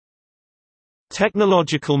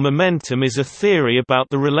Technological momentum is a theory about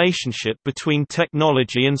the relationship between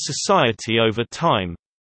technology and society over time.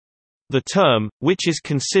 The term, which is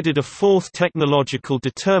considered a fourth technological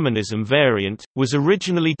determinism variant, was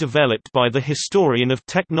originally developed by the historian of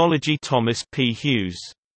technology Thomas P. Hughes.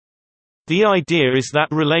 The idea is that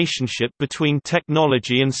relationship between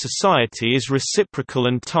technology and society is reciprocal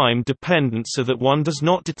and time-dependent, so that one does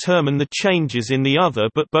not determine the changes in the other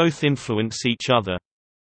but both influence each other.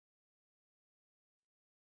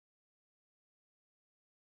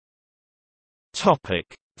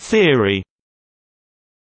 Theory.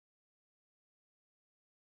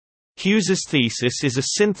 Hughes's thesis is a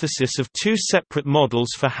synthesis of two separate models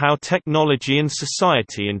for how technology and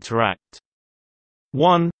society interact.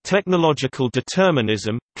 1. Technological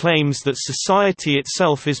determinism claims that society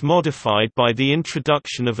itself is modified by the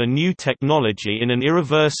introduction of a new technology in an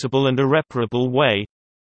irreversible and irreparable way.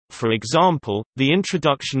 For example, the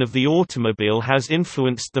introduction of the automobile has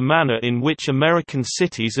influenced the manner in which American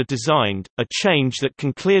cities are designed, a change that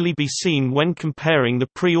can clearly be seen when comparing the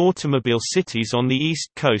pre-automobile cities on the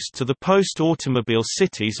East Coast to the post-automobile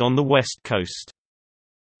cities on the West Coast.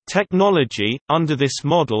 Technology, under this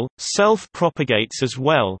model, self-propagates as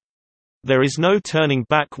well. There is no turning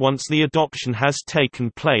back once the adoption has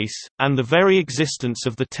taken place, and the very existence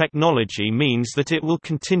of the technology means that it will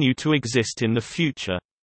continue to exist in the future.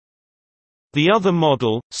 The other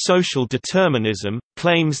model, social determinism,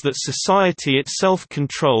 claims that society itself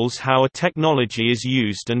controls how a technology is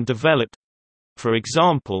used and developed. For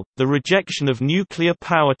example, the rejection of nuclear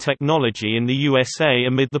power technology in the USA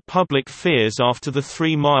amid the public fears after the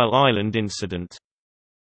 3 Mile Island incident.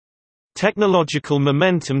 Technological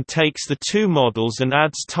momentum takes the two models and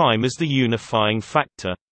adds time as the unifying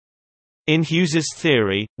factor. In Hughes's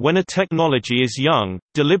theory, when a technology is young,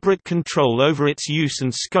 deliberate control over its use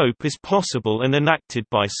and scope is possible and enacted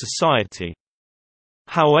by society.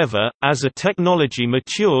 However, as a technology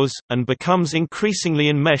matures, and becomes increasingly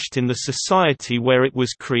enmeshed in the society where it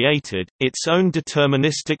was created, its own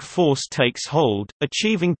deterministic force takes hold,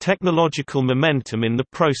 achieving technological momentum in the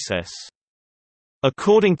process.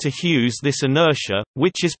 According to Hughes, this inertia,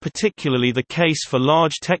 which is particularly the case for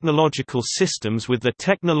large technological systems with their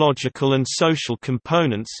technological and social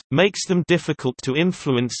components, makes them difficult to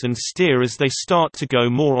influence and steer as they start to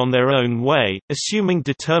go more on their own way, assuming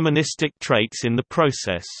deterministic traits in the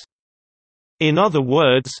process. In other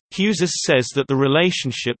words, Hughes says that the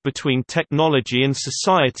relationship between technology and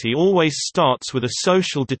society always starts with a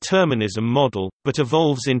social determinism model, but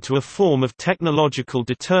evolves into a form of technological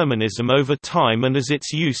determinism over time and as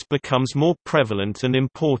its use becomes more prevalent and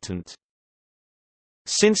important.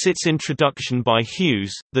 Since its introduction by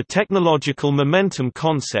Hughes, the technological momentum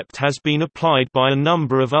concept has been applied by a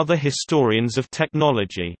number of other historians of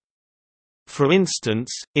technology. For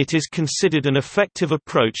instance, it is considered an effective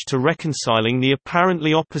approach to reconciling the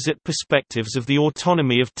apparently opposite perspectives of the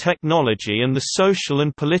autonomy of technology and the social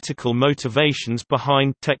and political motivations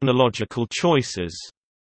behind technological choices.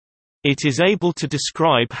 It is able to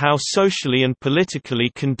describe how socially and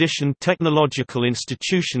politically conditioned technological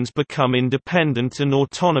institutions become independent and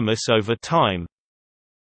autonomous over time.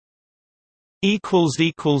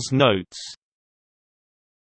 Notes